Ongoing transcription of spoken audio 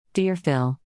Dear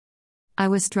Phil, I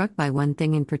was struck by one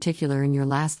thing in particular in your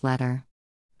last letter.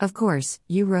 Of course,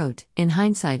 you wrote, in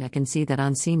hindsight I can see that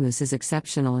Onesimus is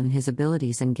exceptional in his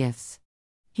abilities and gifts.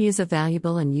 He is a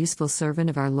valuable and useful servant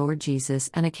of our Lord Jesus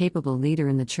and a capable leader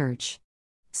in the church.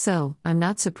 So, I'm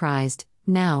not surprised,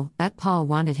 now, that Paul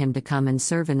wanted him to come and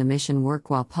serve in the mission work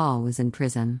while Paul was in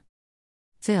prison.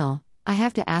 Phil, I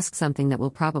have to ask something that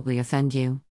will probably offend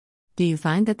you. Do you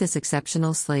find that this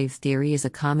exceptional slave theory is a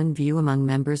common view among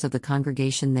members of the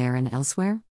congregation there and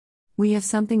elsewhere? We have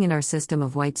something in our system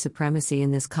of white supremacy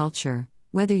in this culture,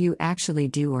 whether you actually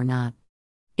do or not.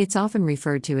 It's often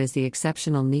referred to as the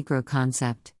exceptional Negro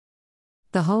concept.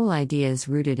 The whole idea is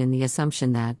rooted in the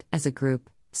assumption that, as a group,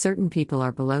 certain people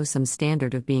are below some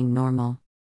standard of being normal.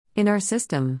 In our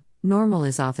system, normal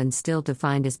is often still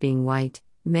defined as being white,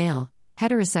 male,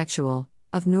 heterosexual,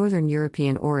 of Northern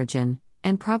European origin,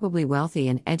 and probably wealthy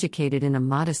and educated in a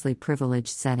modestly privileged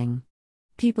setting.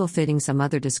 People fitting some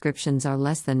other descriptions are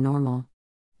less than normal.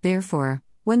 Therefore,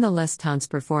 when the less tans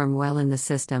perform well in the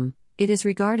system, it is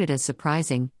regarded as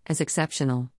surprising, as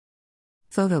exceptional.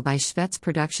 Photo by Schvetz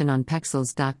Production on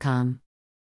Pexels.com.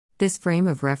 This frame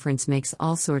of reference makes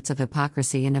all sorts of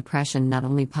hypocrisy and oppression not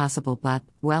only possible but,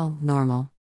 well,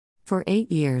 normal. For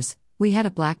 8 years, we had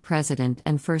a black president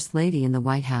and first lady in the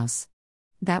White House.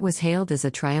 That was hailed as a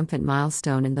triumphant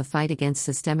milestone in the fight against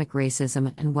systemic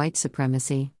racism and white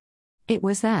supremacy. It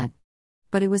was that.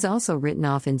 But it was also written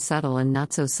off in subtle and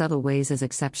not so subtle ways as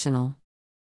exceptional.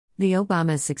 The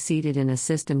Obamas succeeded in a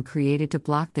system created to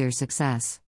block their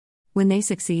success. When they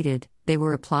succeeded, they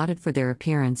were applauded for their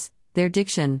appearance, their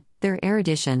diction, their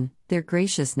erudition, their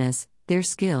graciousness, their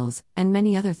skills, and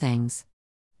many other things.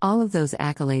 All of those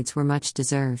accolades were much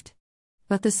deserved.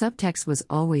 But the subtext was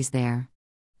always there.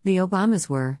 The Obamas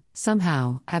were,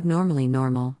 somehow, abnormally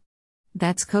normal.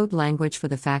 That's code language for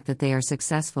the fact that they are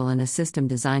successful in a system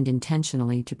designed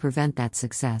intentionally to prevent that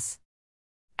success.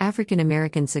 African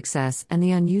American success and the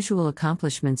unusual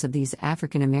accomplishments of these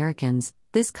African Americans,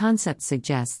 this concept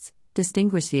suggests,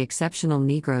 distinguish the exceptional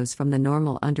Negroes from the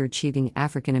normal underachieving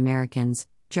African Americans,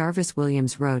 Jarvis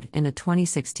Williams wrote in a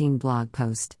 2016 blog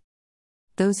post.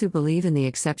 Those who believe in the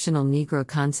exceptional Negro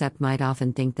concept might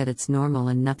often think that it's normal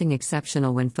and nothing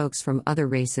exceptional when folks from other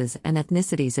races and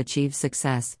ethnicities achieve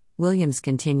success, Williams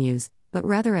continues, but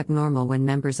rather abnormal when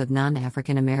members of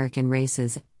non-African American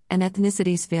races and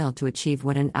ethnicities fail to achieve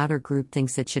what an outer group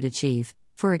thinks it should achieve,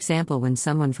 for example when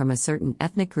someone from a certain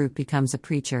ethnic group becomes a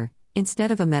preacher, instead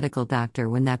of a medical doctor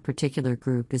when that particular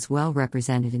group is well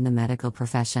represented in the medical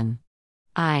profession.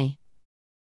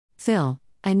 Phil,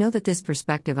 I know that this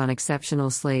perspective on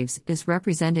exceptional slaves is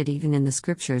represented even in the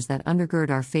scriptures that undergird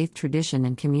our faith tradition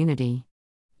and community.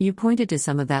 You pointed to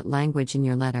some of that language in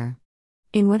your letter.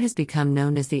 In what has become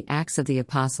known as the Acts of the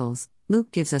Apostles,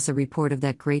 Luke gives us a report of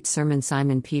that great sermon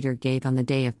Simon Peter gave on the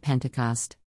day of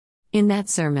Pentecost. In that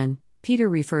sermon, Peter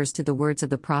refers to the words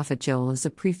of the prophet Joel as a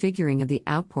prefiguring of the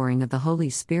outpouring of the Holy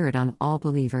Spirit on all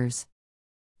believers.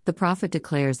 The prophet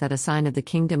declares that a sign of the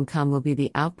kingdom come will be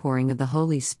the outpouring of the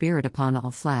Holy Spirit upon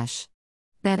all flesh.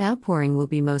 That outpouring will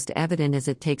be most evident as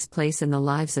it takes place in the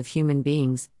lives of human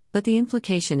beings, but the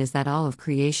implication is that all of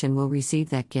creation will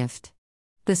receive that gift.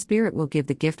 The Spirit will give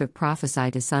the gift of prophecy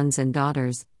to sons and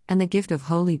daughters, and the gift of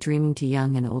holy dreaming to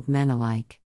young and old men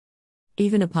alike.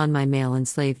 Even upon my male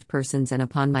enslaved persons and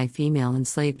upon my female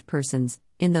enslaved persons,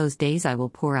 in those days I will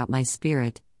pour out my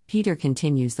Spirit, Peter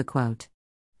continues the quote.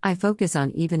 I focus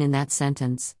on even in that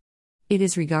sentence. It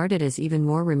is regarded as even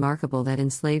more remarkable that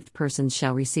enslaved persons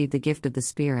shall receive the gift of the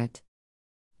Spirit.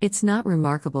 It's not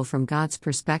remarkable from God's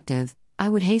perspective, I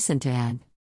would hasten to add.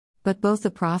 But both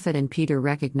the prophet and Peter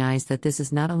recognize that this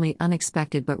is not only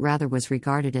unexpected but rather was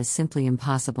regarded as simply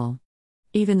impossible.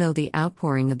 Even though the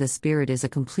outpouring of the Spirit is a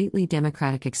completely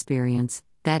democratic experience,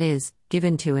 that is,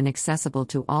 given to and accessible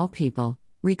to all people,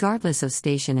 regardless of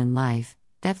station in life,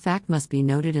 that fact must be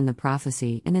noted in the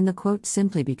prophecy and in the quote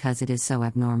simply because it is so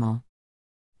abnormal.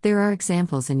 There are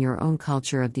examples in your own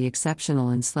culture of the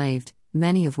exceptional enslaved,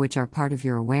 many of which are part of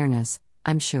your awareness,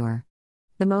 I'm sure.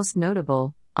 The most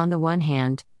notable, on the one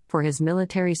hand, for his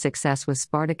military success was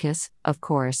Spartacus, of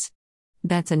course.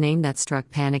 That's a name that struck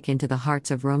panic into the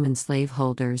hearts of Roman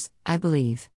slaveholders, I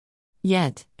believe.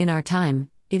 Yet, in our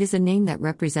time, it is a name that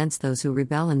represents those who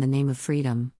rebel in the name of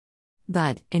freedom.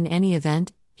 But, in any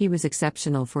event, he was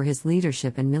exceptional for his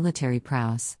leadership and military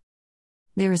prowess.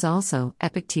 There is also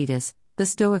Epictetus, the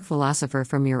Stoic philosopher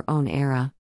from your own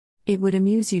era. It would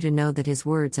amuse you to know that his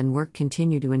words and work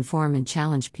continue to inform and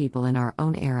challenge people in our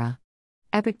own era.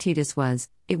 Epictetus was,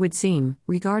 it would seem,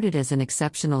 regarded as an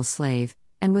exceptional slave,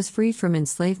 and was freed from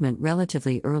enslavement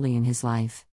relatively early in his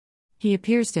life. He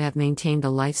appears to have maintained the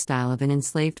lifestyle of an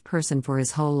enslaved person for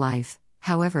his whole life,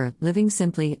 however, living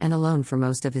simply and alone for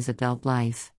most of his adult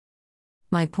life.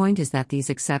 My point is that these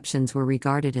exceptions were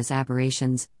regarded as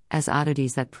aberrations, as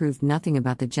oddities that proved nothing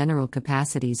about the general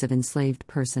capacities of enslaved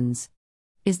persons.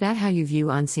 Is that how you view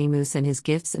Onesimus and his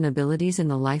gifts and abilities in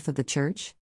the life of the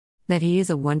Church? That he is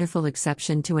a wonderful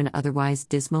exception to an otherwise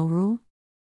dismal rule?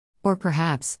 Or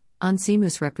perhaps,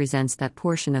 Onesimus represents that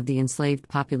portion of the enslaved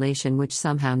population which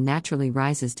somehow naturally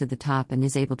rises to the top and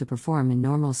is able to perform in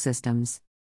normal systems.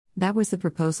 That was the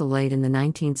proposal late in the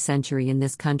 19th century in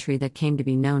this country that came to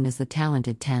be known as the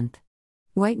talented tenth.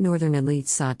 White northern elites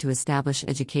sought to establish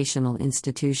educational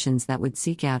institutions that would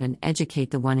seek out and educate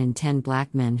the 1 in 10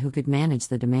 black men who could manage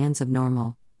the demands of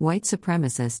normal, white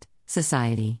supremacist,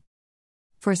 society.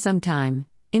 For some time,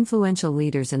 influential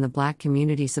leaders in the black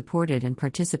community supported and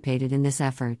participated in this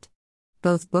effort.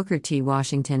 Both Booker T.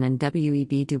 Washington and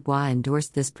W.E.B. Du Bois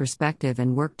endorsed this perspective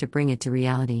and worked to bring it to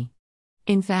reality.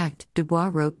 In fact, Du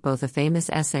Bois wrote both a famous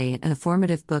essay and a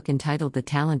formative book entitled The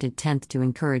Talented Tenth to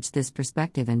encourage this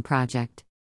perspective and project.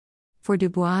 For Du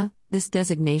Bois, this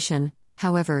designation,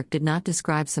 however, did not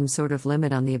describe some sort of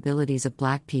limit on the abilities of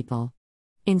black people.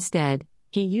 Instead,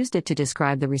 he used it to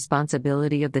describe the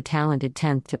responsibility of the talented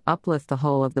tenth to uplift the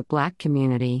whole of the black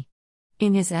community.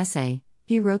 In his essay,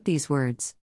 he wrote these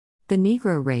words: "The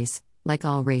Negro race, like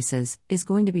all races, is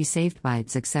going to be saved by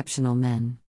its exceptional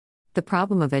men. The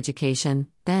problem of education,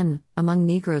 then, among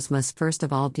Negroes must first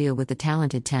of all deal with the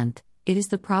talented tenth. It is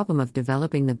the problem of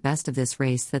developing the best of this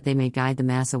race that they may guide the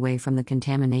mass away from the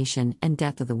contamination and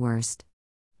death of the worst."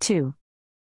 2.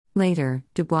 Later,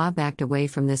 Du Bois backed away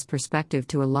from this perspective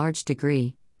to a large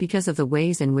degree, because of the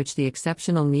ways in which the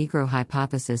exceptional Negro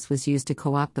hypothesis was used to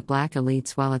co-opt the black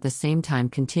elites while at the same time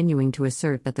continuing to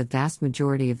assert that the vast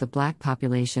majority of the black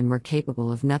population were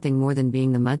capable of nothing more than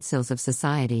being the mudsills of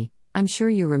society. I'm sure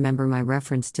you remember my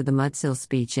reference to the mudsill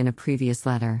speech in a previous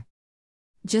letter.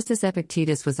 Just as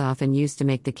Epictetus was often used to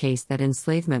make the case that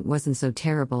enslavement wasn't so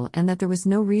terrible and that there was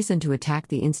no reason to attack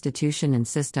the institution and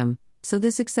system, so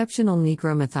this exceptional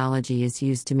Negro mythology is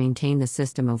used to maintain the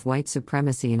system of white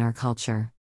supremacy in our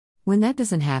culture. When that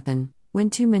doesn't happen, when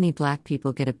too many black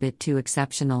people get a bit too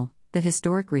exceptional, the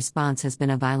historic response has been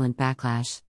a violent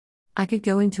backlash. I could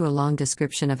go into a long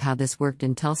description of how this worked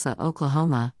in Tulsa,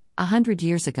 Oklahoma, 100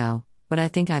 years ago, but I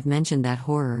think I've mentioned that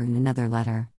horror in another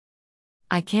letter.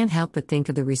 I can't help but think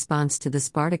of the response to the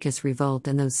Spartacus revolt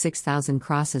and those 6,000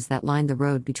 crosses that lined the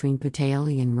road between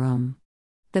Puteoli and Rome.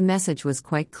 The message was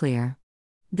quite clear.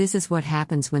 This is what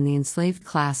happens when the enslaved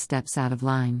class steps out of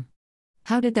line.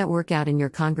 How did that work out in your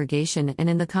congregation and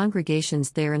in the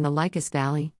congregations there in the Lycus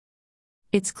Valley?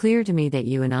 It's clear to me that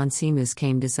you and Onesimus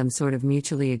came to some sort of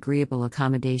mutually agreeable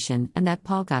accommodation and that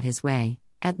Paul got his way,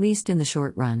 at least in the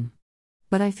short run.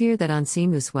 But I fear that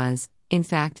Onesimus was, in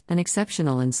fact, an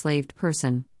exceptional enslaved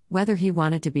person, whether he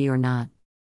wanted to be or not.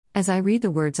 As I read the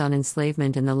words on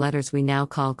enslavement in the letters we now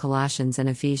call Colossians and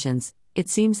Ephesians, it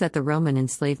seems that the Roman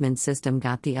enslavement system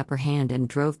got the upper hand and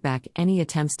drove back any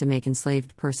attempts to make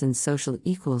enslaved persons social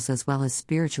equals as well as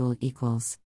spiritual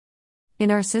equals.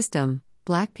 In our system,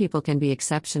 black people can be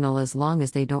exceptional as long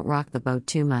as they don't rock the boat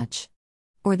too much.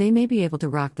 Or they may be able to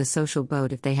rock the social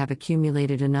boat if they have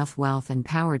accumulated enough wealth and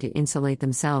power to insulate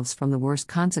themselves from the worst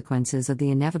consequences of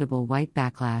the inevitable white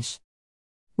backlash.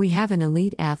 We have an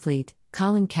elite athlete,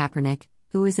 Colin Kaepernick,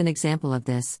 who is an example of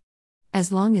this. As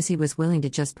long as he was willing to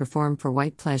just perform for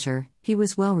white pleasure, he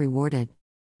was well rewarded.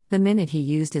 The minute he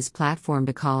used his platform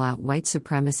to call out white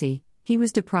supremacy, he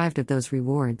was deprived of those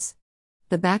rewards.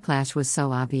 The backlash was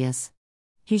so obvious.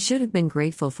 He should have been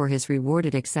grateful for his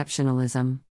rewarded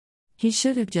exceptionalism. He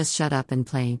should have just shut up and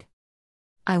played.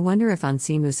 I wonder if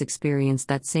Onesimus experienced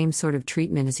that same sort of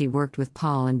treatment as he worked with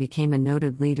Paul and became a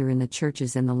noted leader in the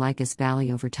churches in the Lycus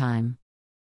Valley over time.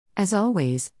 As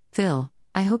always, Phil,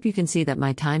 I hope you can see that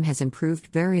my time has improved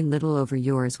very little over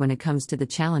yours when it comes to the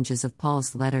challenges of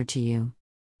Paul's letter to you.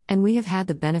 And we have had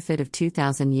the benefit of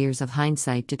 2,000 years of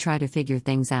hindsight to try to figure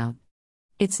things out.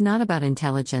 It's not about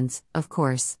intelligence, of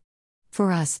course.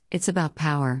 For us, it's about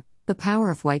power, the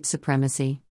power of white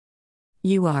supremacy.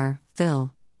 You are,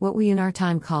 Phil, what we in our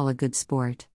time call a good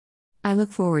sport. I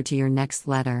look forward to your next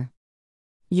letter.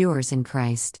 Yours in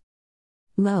Christ.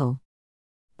 Lo.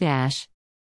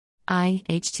 I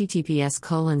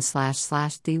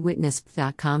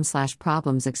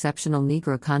https://thewitness.com/problems exceptional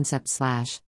negro concept /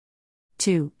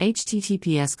 2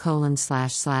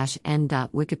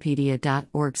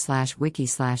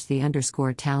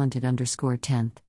 https://n.wikipedia.org/wiki/the_talented_10th